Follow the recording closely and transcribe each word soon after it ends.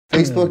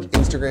Facebook,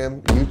 Instagram,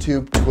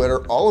 YouTube,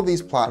 Twitter, all of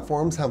these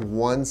platforms have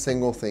one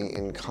single thing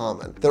in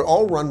common. They're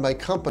all run by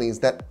companies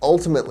that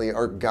ultimately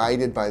are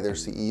guided by their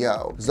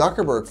CEO.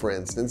 Zuckerberg, for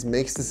instance,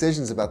 makes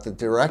decisions about the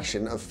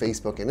direction of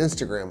Facebook and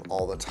Instagram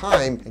all the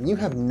time, and you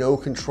have no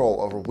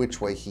control over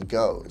which way he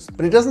goes.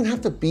 But it doesn't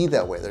have to be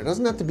that way. There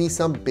doesn't have to be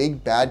some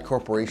big bad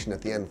corporation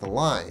at the end of the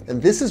line.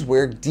 And this is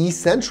where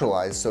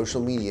decentralized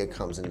social media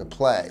comes into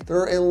play. There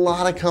are a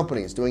lot of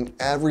companies doing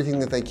everything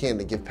that they can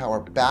to give power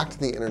back to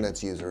the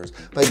internet's users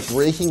by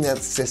breaking that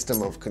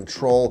system of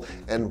control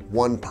and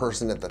one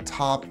person at the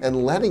top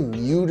and letting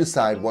you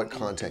decide what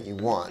content you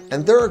want.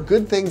 And there are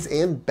good things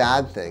and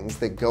bad things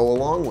that go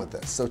along with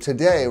this. So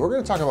today we're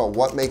going to talk about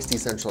what makes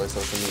decentralized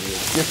social media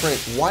different,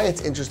 why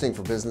it's interesting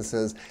for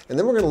businesses, and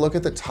then we're going to look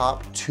at the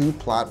top 2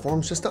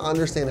 platforms just to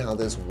understand how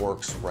this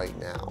works right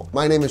now.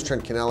 My name is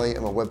Trent Kennelly.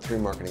 I'm a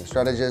Web3 marketing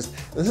strategist.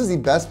 This is the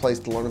best place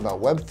to learn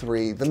about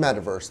Web3, the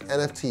metaverse,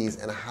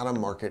 NFTs, and how to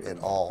market it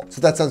all. So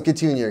if that sounds good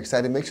to you and you're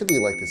excited, make sure that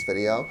you like this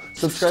video,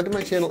 subscribe to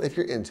my channel if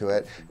you're into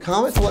it,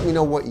 comment to let me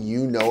know what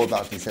you know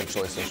about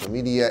decentralized social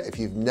media. If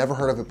you've never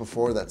heard of it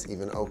before, that's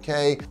even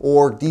okay,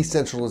 or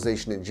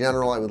decentralization in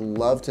general. I would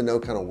love to know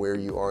kind of where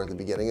you are at the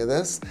beginning of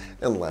this,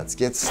 and let's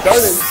get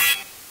started.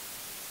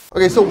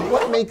 Okay, so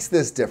what makes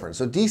this different?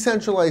 So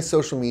decentralized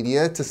social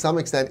media, to some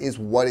extent, is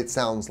what it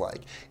sounds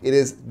like. It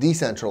is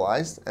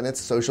decentralized and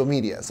it's social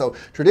media. So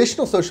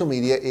traditional social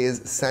media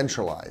is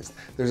centralized.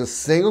 There's a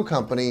single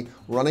company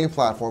running a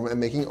platform and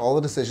making all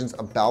the decisions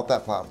about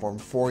that platform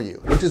for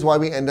you, which is why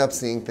we end up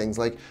seeing things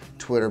like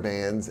Twitter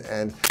bans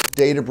and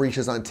data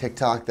breaches on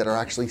TikTok that are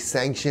actually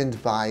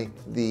sanctioned by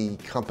the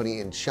company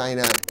in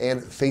China,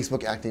 and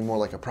Facebook acting more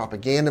like a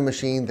propaganda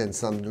machine than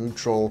some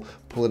neutral,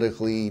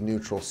 politically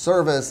neutral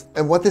service.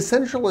 And what this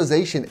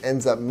centralization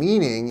ends up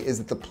meaning is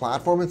that the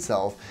platform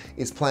itself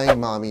is playing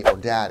mommy or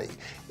daddy.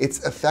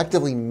 It's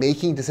effectively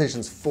making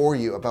decisions for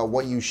you about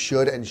what you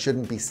should and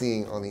shouldn't be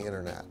seeing on the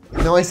internet.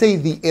 Now I say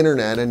the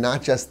internet and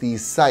not just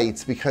these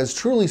sites because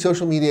truly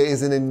social media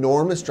is an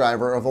enormous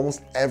driver of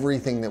almost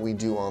everything that we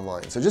do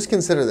online. So just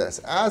consider this.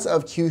 As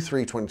of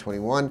Q3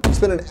 2021, we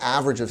spend an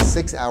average of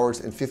 6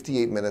 hours and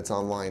 58 minutes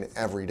online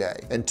every day.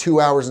 And 2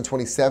 hours and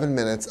 27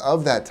 minutes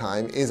of that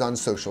time is on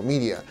social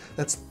media.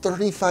 That's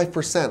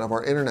 35% of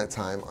our internet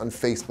time on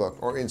Facebook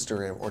or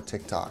Instagram or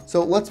TikTok.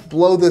 So let's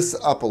blow this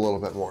up a little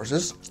bit more. So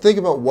just think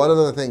about what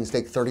other things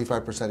take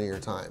 35% of your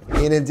time.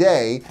 In a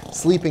day,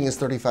 sleeping is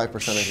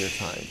 35% of your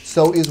time.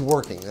 So is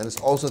working. That is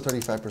also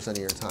 35% of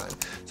your time.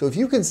 So if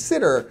you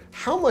consider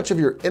how much of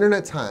your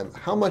internet time,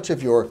 how much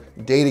of your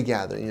data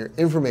gathering, your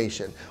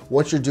information,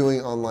 what you're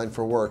doing online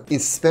for work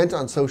is spent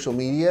on social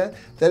media,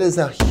 that is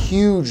a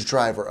huge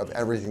driver of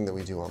everything that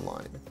we do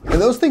online.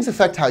 And those things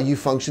affect how you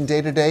function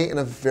day to day in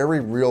a very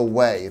real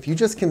way. If you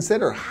just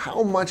consider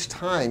how much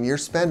time you're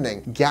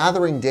spending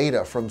gathering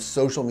data from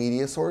social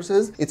media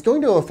sources, it's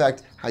going to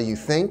affect how you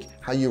think,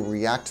 how you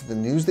react to the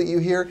news that you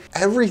hear,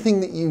 everything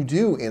that you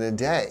do in a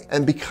day.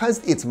 And because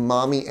it's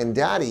mommy and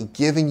daddy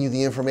giving you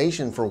the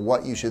information for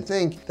what you should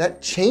think,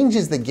 that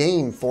changes the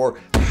game for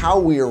how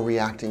we are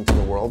reacting to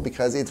the world,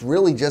 because it's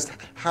really just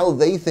how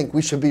they think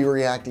we should be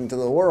reacting to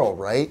the world,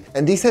 right?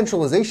 And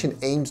decentralization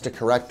aims to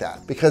correct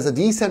that, because a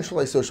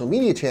decentralized social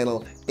media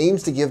channel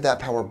aims to give that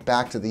power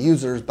back to the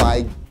users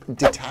by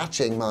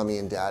detaching mommy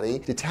and daddy,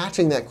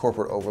 detaching that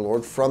corporate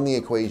overlord from the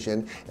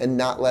equation and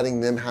not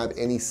letting them have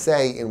any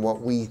say in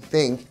what we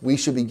think we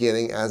should be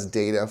getting as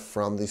data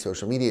from the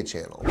social media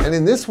channel. And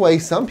in this way,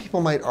 some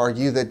people might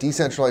argue that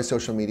decentralized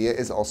social media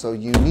is also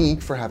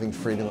unique for having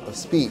freedom of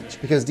speech,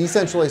 because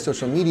decentralized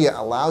social media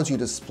allows you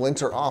to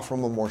splinter off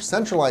from a more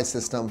centralized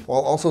system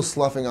while also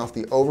sloughing off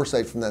the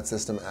oversight from that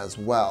system as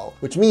well,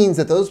 which means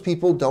that those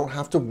people don't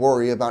have to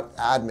worry about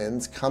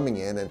admins coming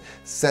in and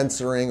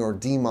censoring or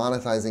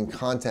demonetizing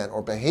content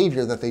or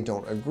behavior that they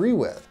don't agree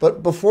with.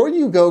 But before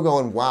you go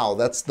going, wow,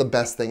 that's the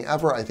best thing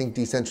ever, I think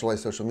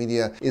decentralized social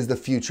media is the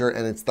future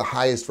and it's the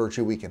highest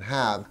virtue we can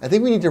have, I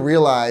think we need to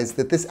realize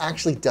that this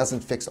actually doesn't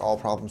fix all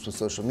problems with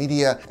social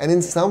media, and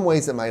in some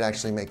ways it might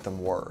actually make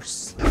them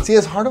worse. See,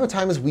 as hard of a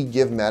time as we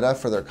give Meta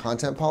for their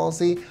content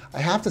policy, I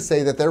have to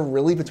say that they're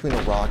really between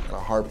a rock and a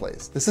hard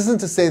place. This isn't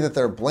to say that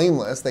they're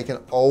blameless, they can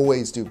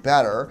always do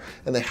better,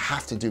 and they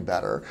have to do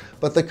better,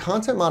 but the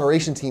content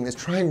moderation team is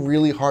trying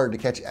really hard to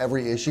catch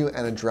every issue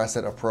and address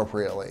it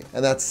appropriately.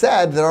 And that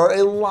said, there are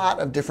a lot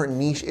of different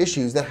niche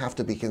issues that have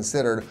to be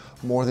considered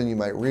more than you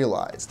might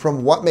realize.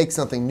 From what makes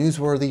something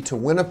newsworthy to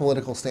when a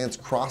political stance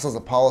crosses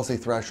a policy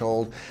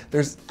threshold,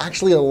 there's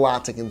actually a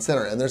lot to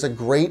consider. And there's a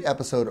great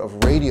episode of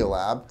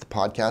Radiolab, the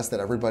podcast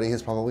that everybody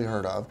has probably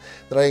heard of,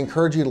 that I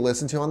encourage you to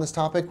listen to on this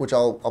topic, which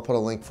I'll put a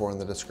link for in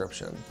the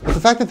description. But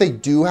the fact that they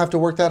do have to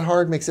work that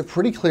hard makes it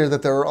pretty clear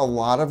that there are a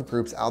lot of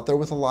groups out there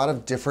with a lot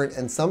of different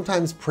and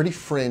sometimes pretty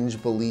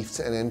fringe beliefs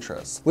and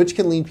interests, which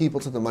can lead people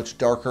to the much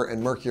darker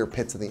and murkier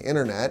pits of the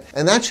internet.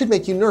 And that should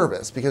make you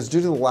nervous because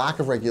due to the lack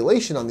of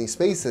regulation on these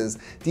spaces,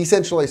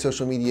 decentralized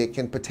social media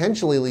can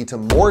potentially lead to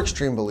more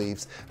extreme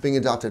beliefs being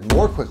adopted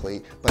more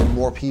quickly by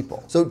more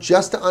people. So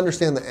just to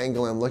understand the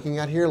angle I'm looking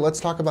at here, let's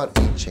talk about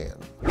 8chan.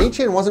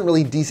 8chan wasn't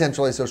really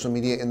decentralized social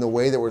media in the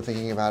way that we're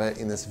thinking about it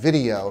in this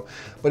video,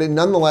 but it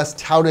nonetheless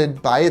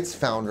touted by its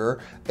founder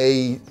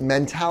a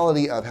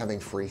mentality of having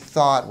free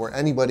thought where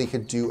anybody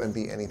could do and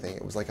be anything.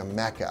 It was like a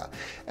mecca.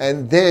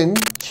 And then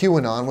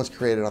QAnon was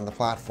created on the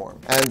platform.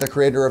 And the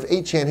creator of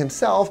 8chan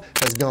himself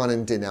has gone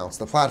and denounced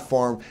the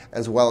platform,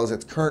 as well as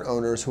its current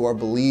owners who are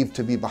believed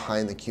to be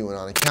behind the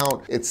QAnon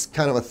account. It's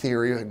kind of a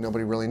theory,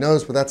 nobody really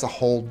knows, but that's a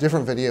whole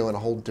different video and a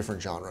whole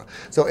different genre.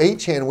 So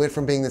 8chan went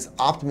from being this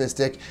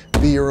optimistic,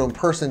 be your own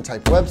person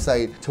type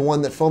website to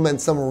one that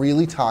foments some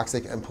really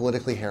toxic and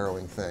politically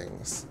harrowing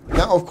things.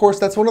 Now, of course,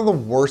 that's one of the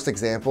worst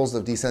examples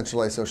of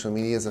decentralized social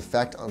media's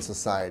effect on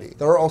society.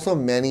 There are also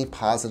many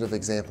positive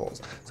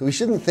examples. So we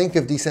shouldn't think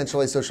of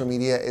decentralized social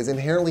media as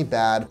inherently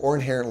bad or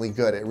inherently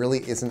good. It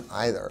really isn't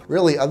either.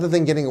 Really, other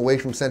than getting away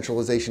from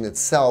centralization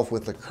itself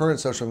with the current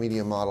social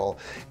media model,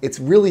 it's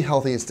really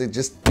healthy is to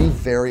just be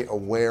very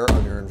aware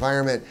of your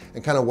environment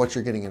and kind of what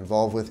you're getting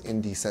involved with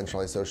in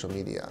decentralized social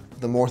media.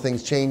 The more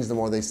things change, the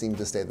more they seem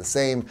to stay the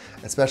same,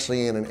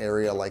 especially in an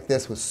area like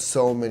this with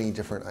so many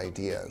different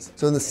ideas.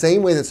 So in the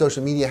same way that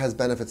social media has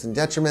benefits and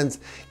detriments,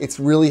 it's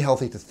really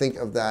healthy to think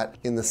of that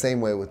in the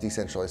same way with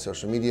decentralized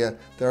social media.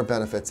 There are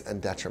benefits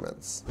and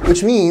detriments,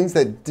 which means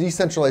that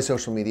decentralized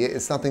social media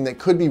is something that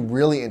could be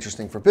really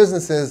interesting for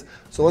businesses.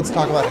 So let's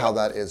talk about how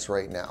that is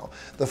right now.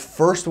 The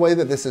first way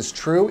that this is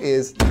true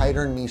is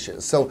tighter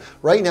niches. So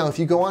right now, if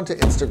you go onto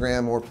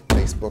Instagram or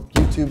Facebook,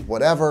 YouTube,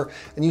 whatever,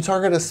 and you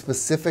target a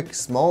specific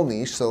small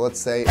niche, so let's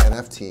say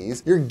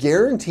NFTs, you're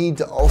guaranteed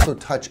to also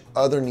touch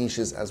other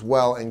niches as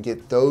well and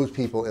get those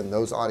people in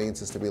those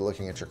audiences to be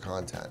looking at your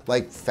content,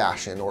 like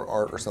fashion or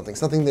art or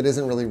something that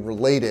isn't really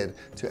related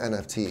to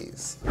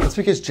NFTs. That's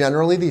because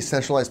generally these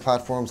centralized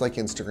platforms like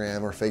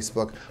Instagram or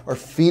Facebook are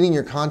feeding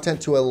your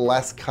content to a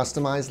less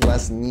customized,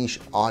 less niche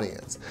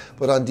audience.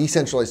 But on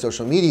decentralized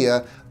social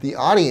media, the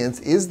audience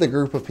is the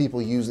group of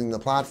people using the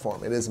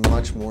platform. It is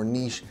much more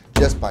niche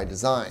just by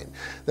design.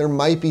 There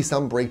might be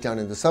some breakdown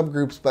into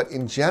subgroups, but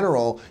in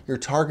general, your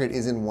target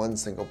is in one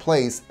single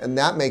place, and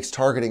that makes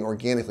targeting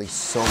organically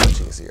so much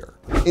easier.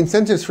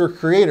 Incentives for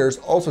creators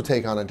also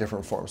take on a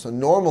different form. So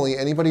normally,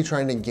 anybody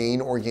trying to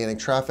gain organic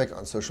traffic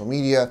on social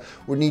media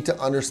would need to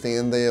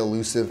understand the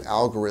elusive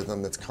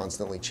algorithm that's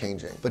constantly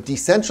changing. But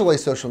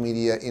decentralized social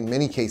media, in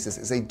many cases,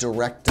 is a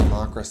direct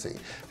democracy.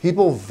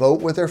 People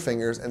vote with their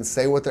fingers and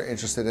say what they're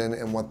interested in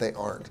and what they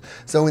aren't.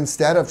 So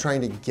instead of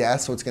trying to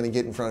guess what's going to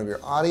get in front of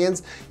your audience,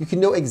 you can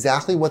know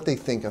exactly what they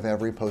think of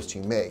every post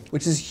you make,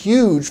 which is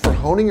huge for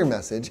honing your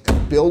message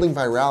and building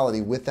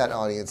virality with that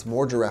audience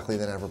more directly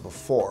than ever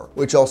before,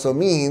 which also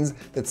means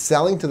that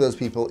selling to those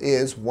people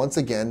is, once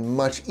again,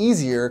 much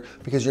easier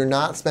because you're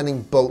not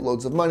spending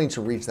boatloads of money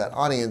to reach that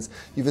audience.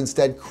 You've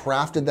instead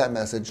crafted that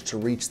message to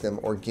reach them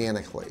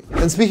organically.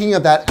 And speaking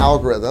of that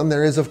algorithm,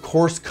 there is, of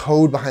course,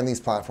 code behind these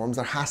platforms.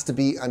 There has to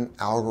be an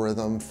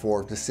algorithm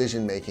for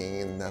decision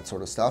making and that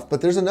sort of stuff.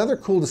 But there's another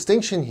cool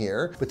distinction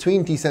here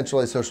between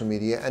decentralized social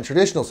media and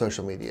traditional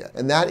social media,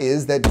 and that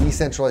is that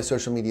decentralized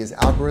social media's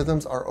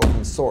algorithms are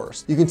open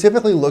source. You can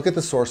typically look at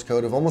the source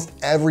code of almost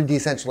every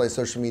decentralized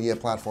social media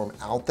platform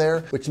out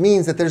there, which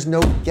means that there's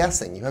no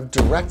guessing. You have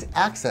direct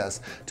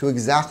access to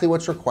exactly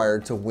what's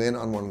required to win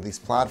on one of these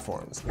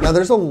platforms. Now,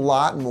 there's a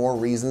lot more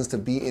reasons to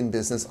be in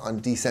business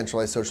on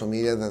decentralized social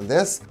media than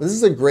this, but this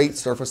is a great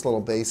surface level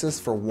basis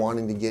for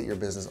wanting to get your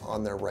business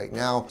on there right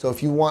now. So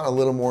if you want a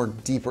little more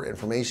deeper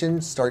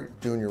information, start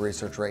doing your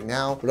research right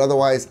now. But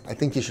otherwise, I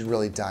think you should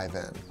really dive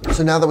in.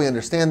 So now that we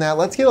understand that,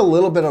 let's get a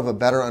little bit of a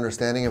better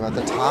understanding about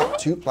the top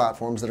 2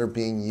 platforms that are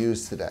being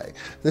used today.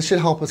 This should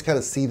help us kind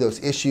of see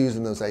those issues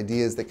and those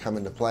ideas that come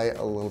into play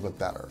a little bit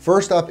better.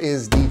 First up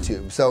is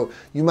DTube. So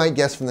you might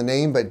guess from the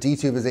name, but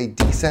DTube is a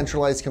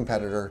decentralized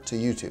competitor to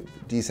YouTube.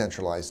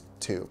 Decentralized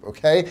tube,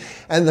 okay?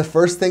 And the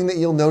first thing that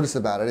you'll notice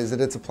about it is that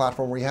it's a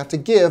platform where you have to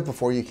give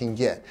before you can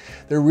get.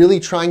 They're really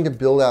trying to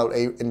build out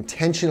an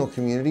intentional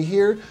community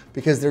here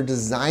because they're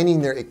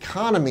designing their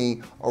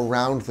economy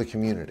around the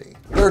community.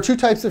 There are 2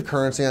 types of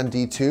currency on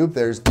DTube.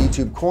 There's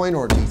DTube coin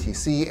or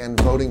DTC and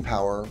voting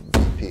power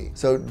VP.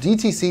 So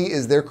DTC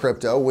is their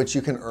crypto, which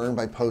you can earn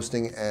by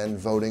posting and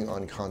voting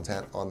on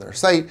content on their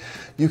site.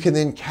 You can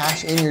then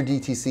cash in your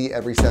DTC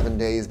every 7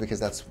 days because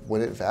that's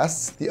when it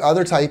vests. The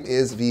other type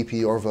is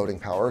VP or voting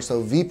power.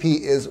 So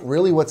VP is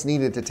really what's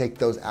needed to take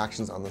those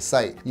actions on the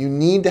site. You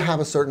need to have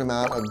a certain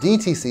amount of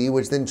DTC,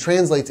 which then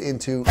translates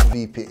into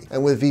VP.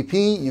 And with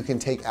VP, you can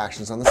take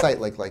actions on the site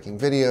like liking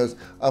videos,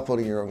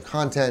 uploading your own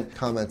content,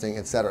 commenting,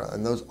 etc.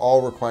 And those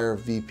all require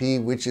VP,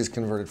 which is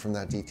converted from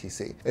that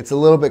DTC. It's a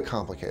little bit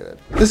complicated.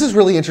 This is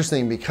really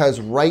interesting because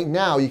right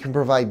now you can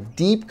provide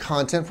deep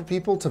content for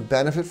people to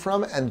benefit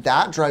from, and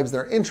that drives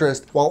their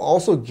interest while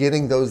also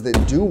getting those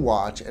that do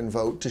watch and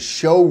vote to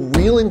show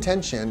real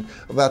intention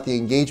about the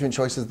engagement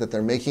choices that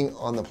they're making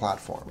on the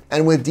platform.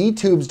 And with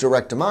DTube's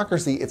direct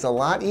democracy, it's a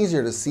lot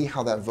easier to see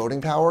how that voting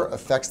power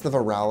affects the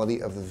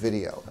virality of the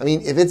video. I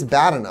mean, if it's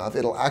bad enough,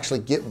 it'll actually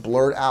get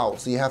blurred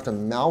out, so you have to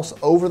mouse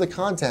over the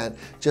content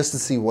just to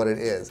see what it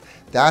is.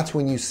 That's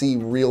when you see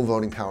real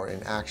voting power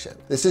in action.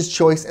 This is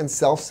choice and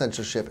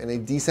self-censorship in a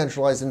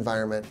decentralized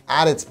environment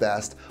at its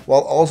best, while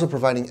also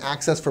providing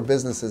access for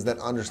businesses that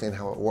understand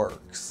how it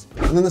works.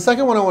 And then the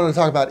second one I want to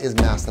talk about is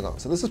Mastodon.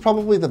 So this is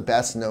probably the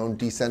best known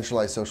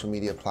decentralized social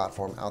media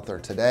platform out there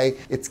today.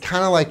 It's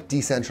kind of like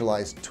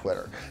decentralized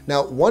Twitter.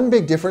 Now, one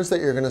big difference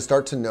that you're going to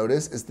start to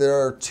notice is there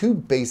are two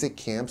basic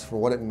camps for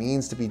what it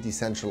means to be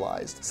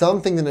decentralized.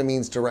 Some think that it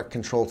means direct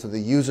control to the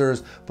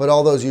users, but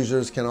all those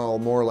users can all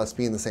more or less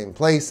be in the same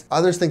place.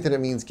 Others think that it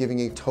means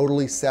giving a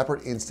totally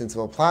separate instance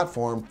of a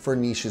platform for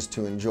niches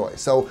to enjoy.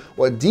 So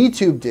what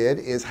DTube did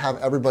is have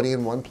everybody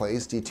in one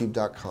place,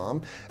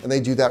 dtube.com, and they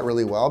do that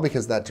really well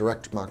because that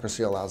direct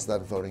democracy allows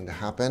that voting to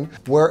happen.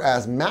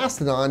 Whereas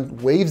Mastodon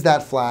waves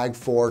that flag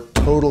for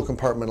total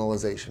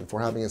compartmentalization, for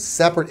having a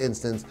separate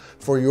instance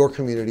for your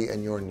community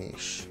and your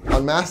niche.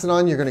 On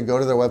Mastodon, you're going to go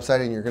to their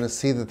website and you're going to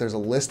see that there's a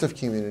list of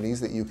communities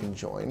that you can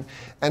join.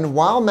 And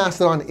while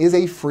Mastodon is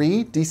a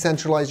free,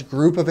 decentralized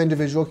group of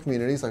individual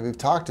communities like we've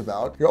talked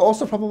about, you're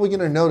also probably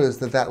going to notice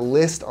that that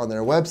list on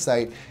their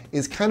website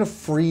is kind of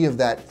free of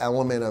that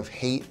element of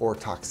hate or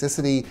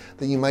toxicity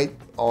that you might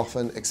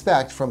often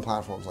expect from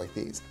platforms like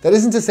these. That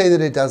isn't to say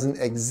that it doesn't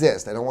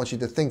exist. I don't want you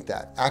to think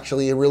that.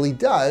 Actually, it really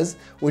does,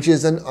 which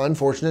is an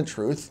unfortunate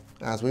truth,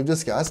 as we've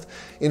discussed.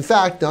 In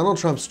fact, Donald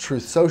Trump's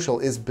Truth Social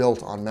is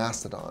built on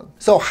Mastodon.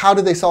 So how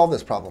did they solve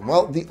this problem?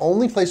 Well, the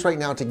only place right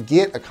now to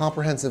get a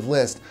comprehensive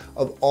list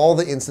of all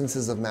the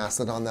instances of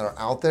Mastodon that are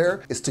out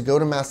there is to go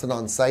to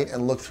Mastodon's site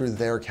and look through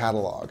their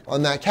catalog.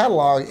 On that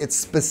catalog, it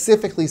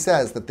specifically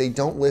says that they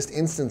don't list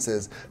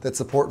instances that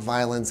support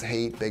violence,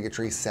 hate,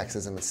 bigotry,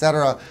 sexism,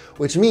 etc.,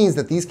 which means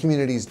that these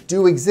communities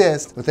do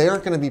exist, but they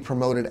aren't going to be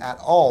promoted at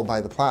all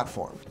by the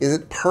platform. Is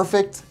it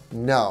perfect?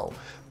 No.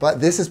 But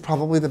this is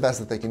probably the best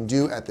that they can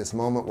do at this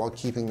moment while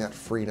keeping that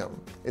freedom.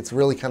 It's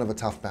really kind of a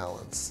tough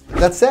balance.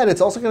 That said,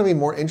 it's also going to be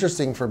more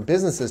interesting for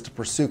businesses to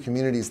pursue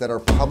communities that are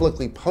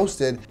publicly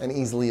posted and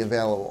easily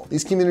available.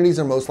 These communities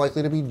are most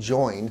likely to be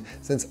joined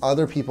since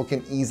other people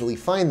can easily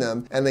find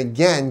them. And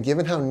again,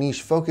 given how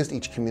niche focused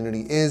each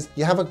community is,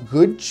 you have a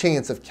good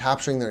chance of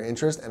capturing their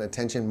interest and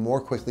attention more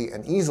quickly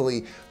and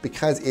easily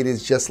because it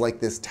is just like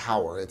this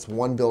tower. It's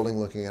one building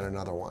looking at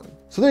another one.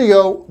 So there you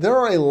go. There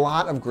are a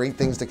lot of great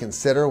things to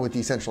consider with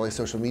decentralized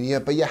social media,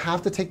 but you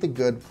have to take the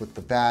good with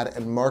the bad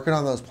and market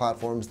on those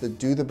platforms that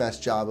do the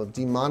best job of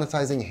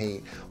demonetizing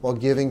hate while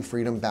giving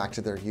freedom back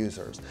to their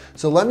users.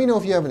 So let me know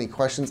if you have any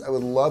questions. I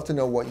would love to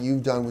know what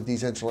you've done with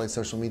decentralized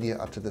social media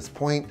up to this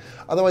point.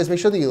 Otherwise, make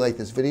sure that you like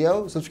this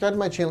video, subscribe to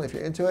my channel if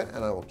you're into it,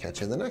 and I will catch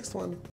you in the next one.